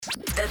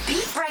The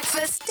Beat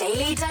Breakfast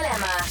Daily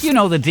Dilemma. You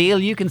know the deal.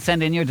 You can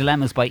send in your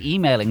dilemmas by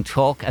emailing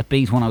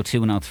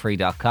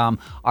talk@beat102103.com,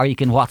 or you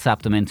can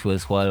WhatsApp them into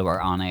us while we're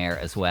on air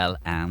as well,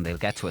 and they'll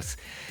get to us.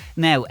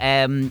 Now,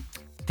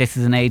 this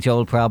is an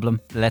age-old problem.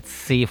 Let's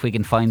see if we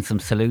can find some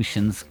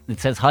solutions.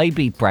 It says, "Hi,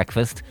 Beat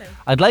Breakfast.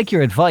 I'd like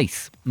your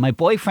advice. My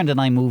boyfriend and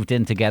I moved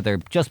in together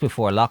just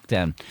before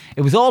lockdown.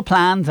 It was all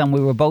planned and we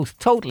were both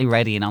totally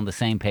ready and on the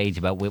same page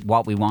about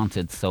what we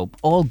wanted, so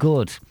all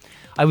good.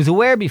 I was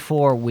aware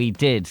before we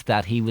did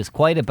that he was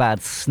quite a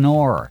bad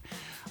snorer.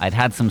 I'd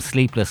had some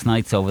sleepless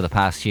nights over the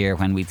past year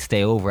when we'd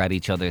stay over at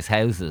each other's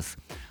houses.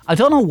 I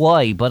don't know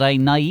why, but I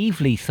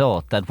naively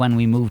thought that when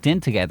we moved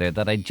in together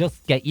that I'd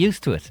just get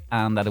used to it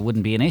and that it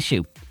wouldn't be an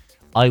issue.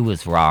 I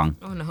was wrong.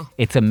 Oh no.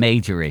 It's a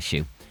major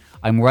issue.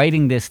 I'm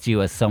writing this to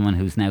you as someone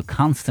who's now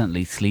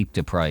constantly sleep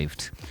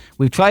deprived.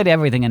 We've tried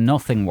everything and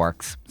nothing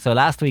works. So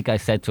last week I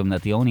said to him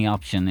that the only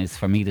option is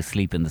for me to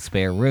sleep in the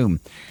spare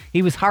room.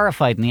 He was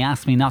horrified and he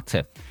asked me not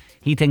to.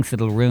 He thinks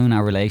it'll ruin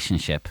our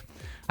relationship.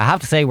 I have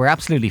to say we're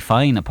absolutely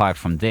fine apart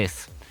from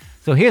this.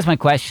 So here's my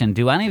question.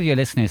 Do any of your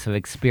listeners have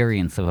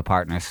experience of a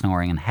partner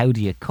snoring, and how do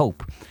you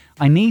cope?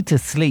 I need to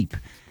sleep.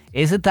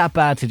 Is it that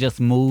bad to just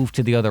move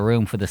to the other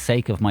room for the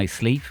sake of my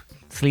sleep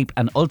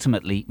and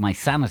ultimately my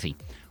sanity?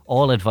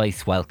 All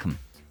advice welcome."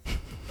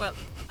 Well,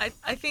 I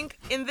think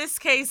in this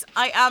case,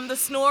 I am the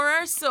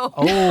snorer, so...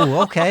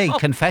 Oh, okay.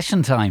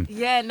 Confession time.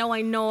 Yeah, no,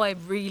 I know I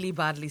really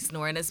badly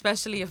snore, and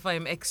especially if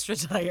I'm extra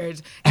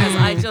tired. Because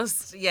I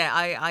just,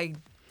 I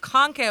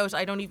conk out.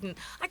 I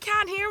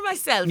can't hear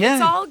myself. Yeah.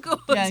 It's all good.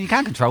 Yeah, you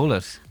can't control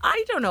it.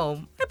 I don't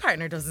know. My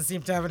partner doesn't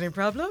seem to have any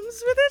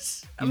problems with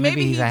it.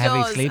 Maybe he's a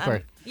heavy does,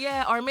 sleeper.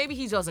 Or maybe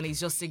he doesn't. He's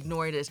just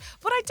ignored it.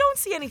 But I don't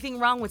see anything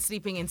wrong with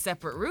sleeping in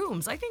separate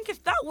rooms. I think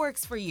if that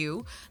works for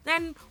you,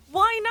 then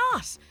why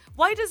not?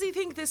 Why does he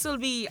think this will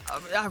be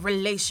a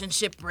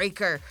relationship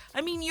breaker?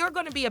 I mean, you're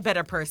going to be a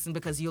better person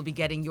because you'll be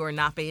getting your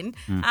nap in,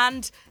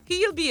 and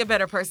he'll be a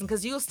better person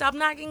because you'll stop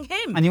nagging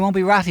him. And you won't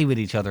be ratty with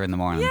each other in the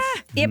mornings.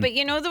 Yeah, but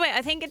you know the way,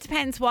 I think it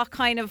depends what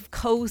kind of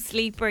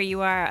co-sleeper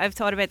you are. I've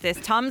thought about this.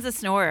 Tom's a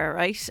snorer,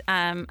 right?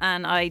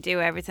 And I do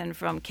everything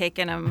from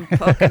kicking him,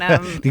 poking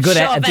him,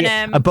 shoving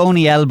him, a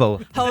bony elbow.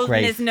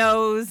 holding his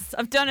nose.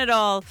 I've done it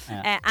all.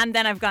 And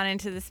then I've gone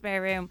into the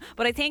spare room.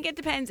 But I think it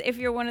depends if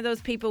you're one of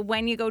those people,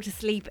 when you go to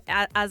sleep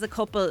as a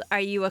couple,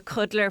 are you a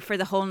cuddler for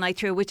the whole night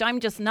through? Which I'm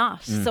just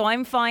not. So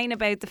I'm fine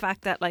about the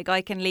fact that like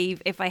I can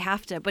leave if I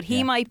have to. But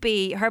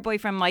her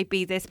boyfriend might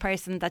be this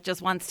person that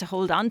just wants to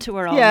hold on to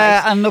her all night.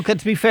 Yeah, and look, to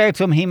be fair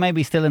to him, he may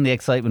be still in the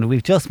excitement.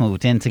 We've just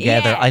moved in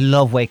together. Yeah. I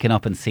love waking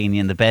up and seeing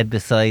you in the bed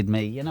beside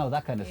me. You know,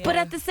 that kind of stuff. But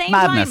at the same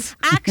Madness.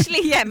 time,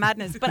 actually,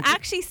 madness. But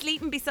actually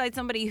sleeping beside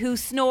somebody who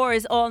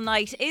snores all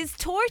night is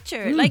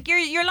torture. Like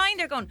you're lying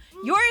there going,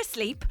 you're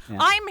asleep.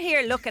 I'm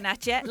here looking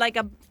at you like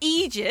a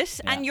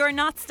idiot, and you're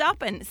not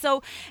stopping.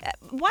 So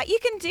what you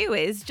can do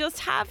is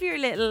just have your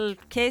little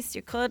kiss,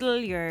 your cuddle,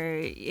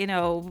 your,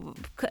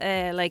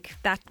 like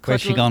that cuddle.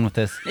 Where's she going with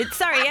this? Just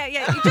your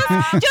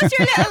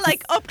little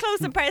like up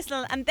close and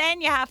personal, and then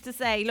you have to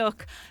say,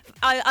 look,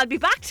 I'll be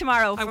back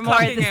tomorrow for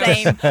more of the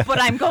same,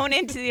 but I'm going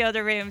into the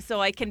other room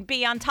so I can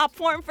be on top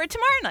form for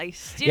tomorrow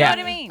night. Do you know what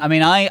I mean? I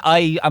mean,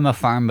 I am a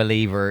firm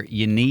believer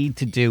you need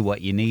to do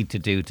what you need to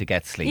do to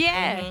get sleep.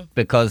 Yeah.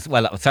 Because,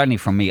 well, certainly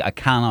for me, I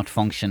cannot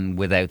function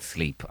without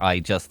sleep. I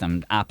just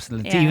am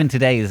absolutely... Even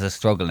today is a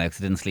struggle now because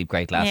I didn't sleep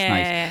great last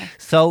night.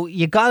 So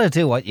you got to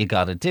do what you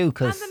got to do.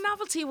 And the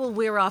novelty will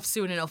wear off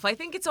soon enough. I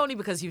think it's only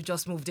because you've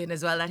just moved in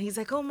as well. And he's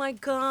like, oh my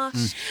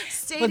gosh,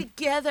 stay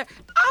together.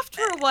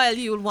 After a while,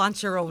 you'll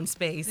want your own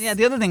space. Yeah,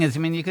 the other thing is,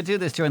 I mean, you could do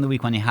this during the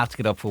week when you have to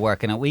get up for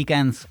work. And at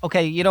weekends,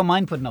 okay, you don't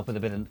mind putting up with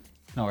a bit of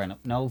snoring.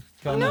 No,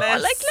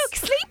 look,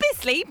 sleep is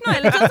sleep,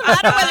 Niall. It doesn't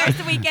matter whether it's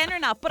the weekend or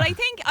not. But I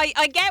think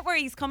I get where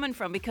he's coming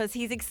from because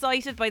he's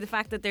excited by the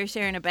fact that they're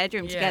sharing a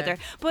bedroom together.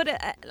 But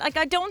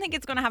I don't think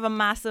it's going to have a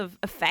massive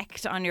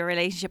effect on your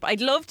relationship. I'd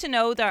love to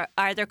know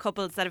are there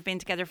couples that have been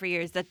together for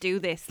years that do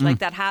this, like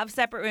that have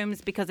separate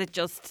rooms because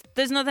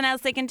there's nothing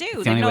else they can do.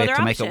 It's the only way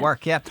to make it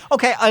work. Yeah.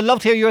 Okay, I'd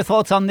love to hear your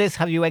thoughts on this.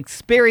 Have you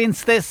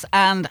experienced this,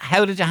 and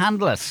how did you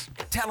handle it?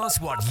 Tell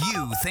us what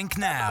you think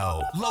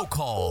now.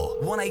 Local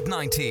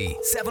 1890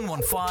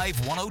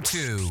 715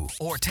 102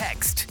 or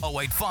text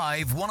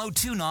 085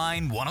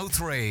 1029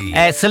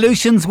 103.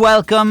 Solutions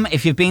welcome.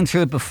 If you've been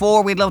through it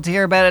before, we'd love to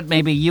hear about it.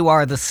 Maybe you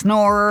are the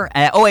snorer.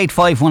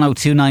 085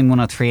 1029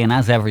 103, and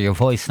as ever, your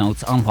voice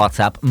notes on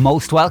WhatsApp,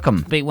 most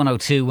welcome. Beat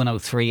 102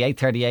 103,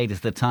 8:38 is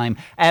the time.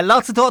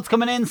 Lots of thoughts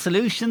coming in,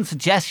 solutions,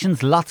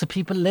 suggestions. Lots of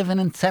people living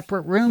in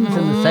separate rooms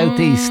in the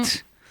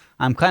southeast.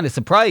 I'm kind of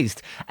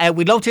surprised.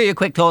 We'd love to hear your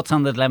quick thoughts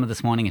on the dilemma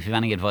this morning. If you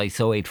have any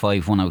advice,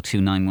 085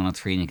 1029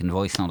 103, and you can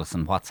voice note us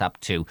on WhatsApp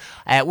too.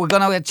 We're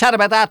going to chat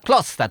about that.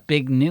 Plus, that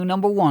big new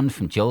number one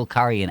from Joel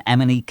Corry and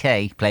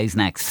M&EK plays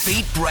next.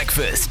 Beat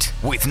Breakfast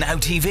with Now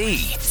TV.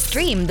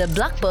 Stream the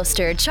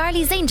blockbuster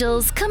Charlie's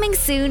Angels, coming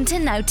soon to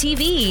Now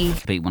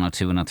TV. Beat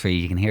 102 103.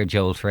 You can hear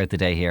Joel throughout the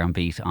day here on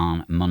Beat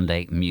on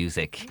Monday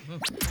Music.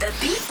 The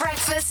Beat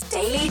Breakfast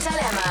Daily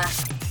Dilemma.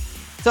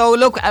 So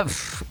look, I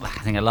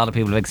think a lot of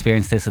people have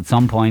experienced this at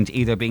some point,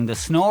 either being the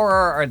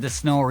snorer or the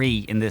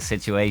snoree in this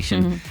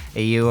situation.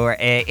 You're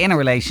in a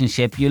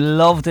relationship, you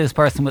love this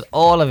person with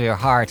all of your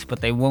heart,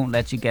 but they won't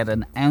let you get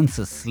an ounce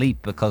of sleep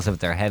because of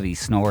their heavy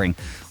snoring.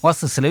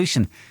 What's the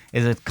solution?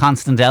 Is it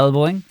constant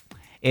elbowing?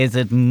 Is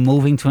it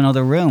moving to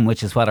another room,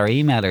 which is what our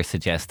emailer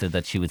suggested,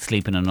 that she would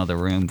sleep in another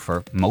room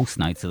for most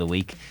nights of the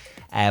week?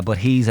 But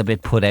he's a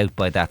bit put out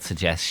by that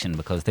suggestion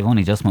because they've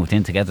only just moved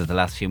in together the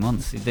last few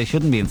months. They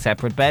shouldn't be in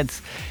separate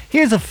beds.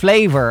 Here's a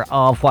flavour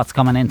of what's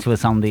coming into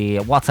us on the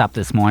WhatsApp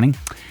this morning.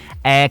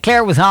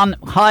 Claire was on.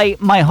 Hi,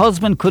 my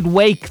husband could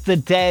wake the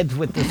dead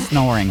with the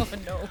snoring.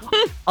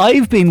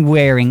 I've been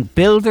wearing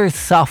Builder's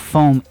soft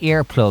foam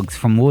earplugs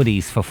from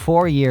Woody's for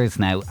 4 years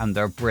now, and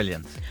they're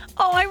brilliant.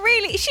 Oh,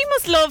 she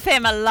must love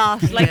him a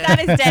lot. Like, that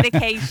is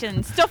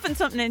dedication. Stuffing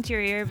something into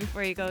your ear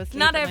before you go to sleep.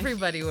 Not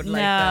everybody would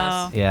like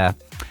that. Yeah.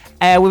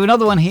 We have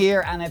another one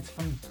here, and it's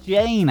from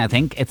Jane, I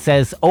think. It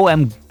says,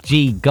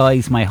 OMG,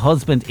 guys, my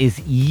husband is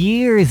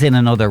years in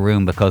another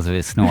room because of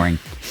his snoring.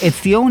 It's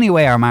the only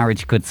way our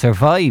marriage could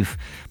survive.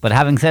 But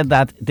having said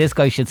that, this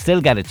guy should still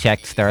get it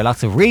checked. There are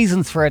lots of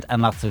reasons for it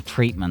and lots of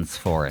treatments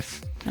for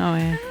it. Oh,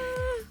 yeah.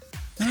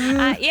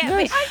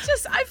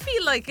 I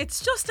feel like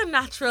it's just a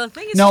natural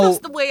thing. It's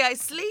just the way I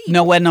sleep.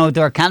 No,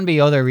 there can be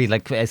other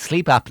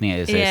sleep apnea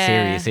is a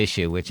serious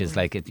issue, which is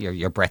like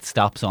your breath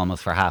stops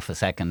almost for half a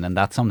second, and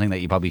that's something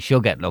that you probably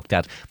should get looked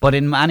at. But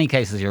in many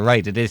cases, you're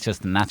right, it is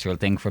just a natural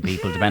thing for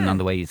people depending on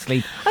the way you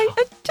sleep. I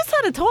just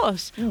had a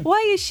thought.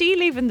 Why is she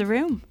leaving the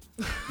room?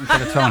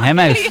 Instead of throwing him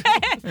out.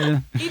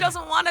 He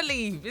doesn't want to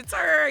leave. It's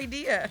her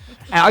idea.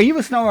 Are you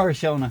a snorer,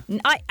 Shona?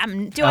 I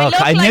am. Do I look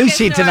like I knew a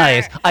she'd snorer? deny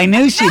it. I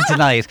knew she'd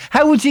deny it.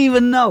 How would you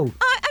even know?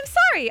 I'm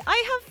sorry.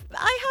 I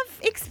have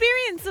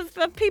experience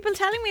of people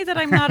telling me that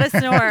I'm not a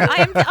snorer.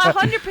 I am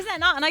 100%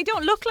 not, and I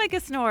don't look like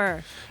a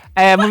snorer.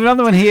 We have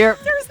another one here.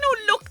 There's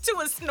no look to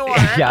a snorer.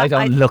 Yeah, I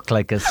don't look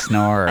like a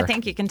snorer. I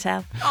think you can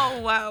tell. Oh,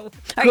 wow.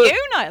 Are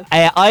you, Niall?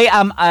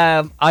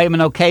 I am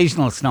an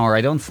occasional snorer.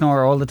 I don't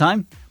snore all the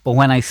time, but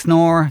when I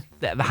snore,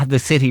 the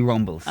city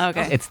rumbles.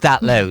 Okay. It's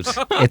that loud.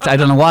 I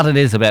don't know what it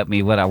is about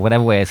me,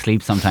 whatever way I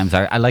sleep sometimes.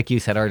 I like you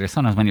said earlier,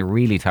 sometimes when you're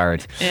really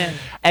tired.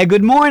 Yeah.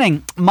 Good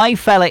morning. My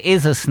fella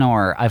is a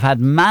snorer. I've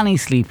had many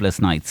sleepless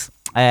nights.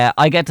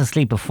 I get to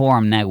sleep before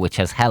him now, which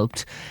has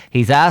helped.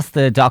 He's asked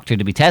the doctor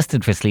to be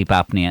tested for sleep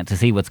apnea to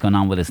see what's going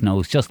on with his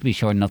nose, just to be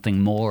sure nothing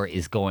more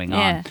is going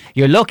on.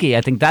 You're lucky.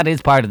 I think that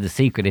is part of the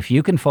secret. If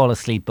you can fall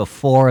asleep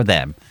before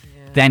them,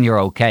 then you're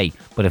okay.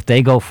 But if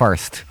they go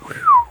first...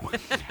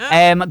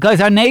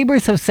 guys, our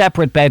neighbours have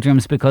separate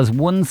bedrooms because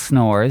one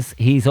snores,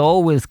 he's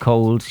always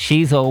cold,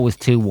 she's always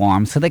too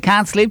warm, so they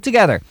can't sleep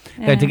together.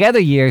 They're together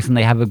years and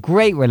they have a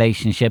great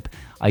relationship.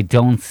 I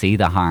don't see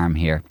the harm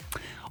here.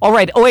 All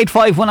right,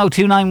 085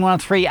 102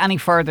 9103. Any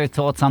further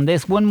thoughts on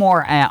this? One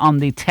more on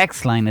the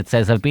text line. It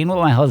says, I've been with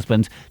my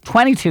husband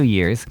 22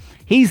 years.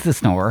 He's the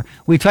snorer.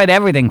 We tried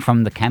everything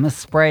from the chemist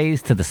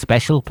sprays to the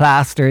special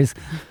plasters.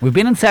 We've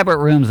been in separate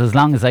rooms as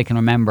long as I can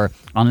remember,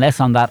 unless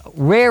on that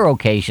rare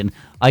occasion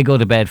I go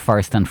to bed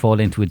first and fall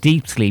into a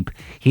deep sleep.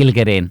 He'll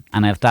get in,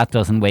 and if that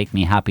doesn't wake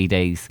me, happy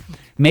days.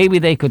 Maybe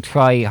they could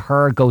try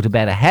her go to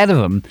bed ahead of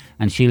him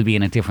and she'll be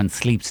in a different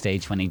sleep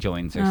stage when he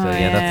joins her.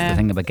 That's the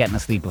thing about getting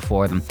asleep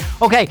before them.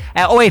 Okay,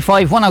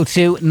 085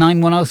 102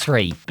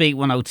 9103. Beat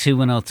 102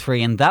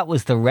 103. And that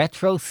was the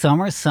retro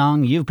summer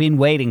song you've been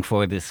waiting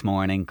for this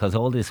morning, because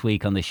all this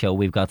week on the show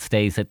we've got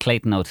stays at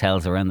Clayton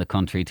hotels around the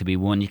country to be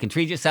won. You can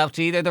treat yourself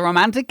to either the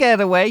romantic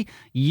getaway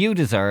you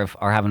deserve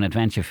or have an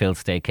adventure-filled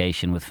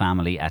staycation with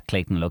family at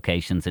Clayton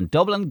locations in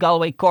Dublin,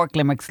 Galway, Cork,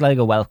 Limerick,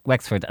 Sligo,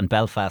 Wexford and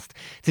Belfast.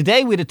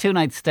 Today we had a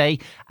 2-night stay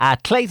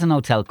at Clayton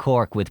Hotel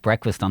Cork with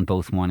breakfast on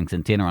both mornings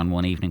and dinner on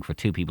one evening for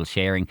 2 people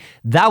sharing.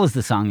 That was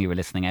the song you were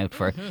listening out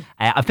for.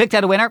 I've picked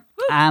out a winner,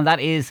 and that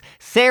is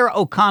Sarah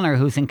O'Connor,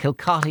 who's in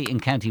Kilcotty in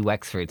County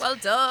Wexford. Well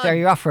done. Sarah,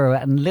 you're off for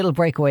a little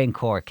breakaway in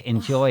Cork.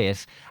 Enjoy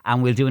it.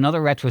 And we'll do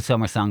another retro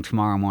summer song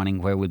tomorrow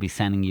morning where we'll be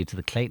sending you to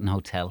the Clayton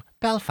Hotel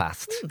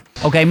Belfast.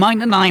 Okay,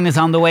 Mind the 9 is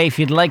on the way if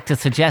you'd like to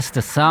suggest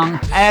a song.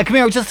 Come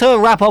here, just to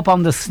wrap up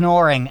on the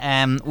snoring.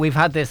 We've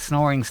had this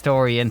snoring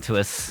story into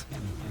us.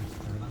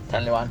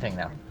 Tell you one thing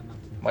now.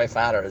 My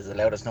father is the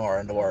loudest snorer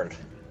in the world.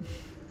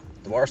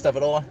 The worst of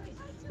it all,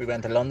 we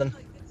went to London,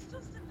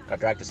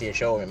 got dragged to see a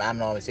show with my mum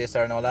and all my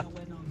sister and all that.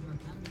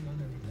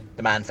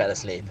 The man fell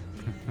asleep,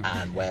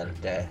 and well,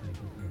 it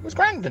was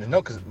grand,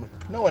 because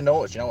no one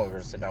noticed, we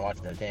were sitting there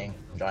watching the thing,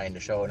 enjoying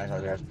the show, and I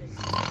was there.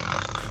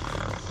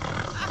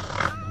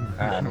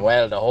 And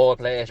well, the whole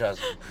place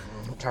just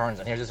turns,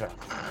 and here's this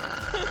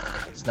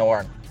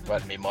snoring.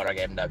 But my mother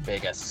gave him the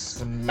biggest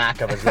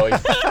smack of his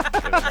life.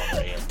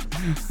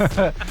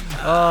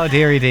 Oh,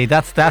 dearie dee,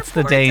 that's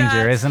the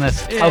danger, isn't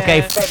it? Yeah.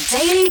 Okay. The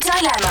Daily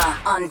Dilemma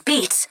on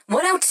Beat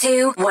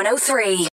 102 103.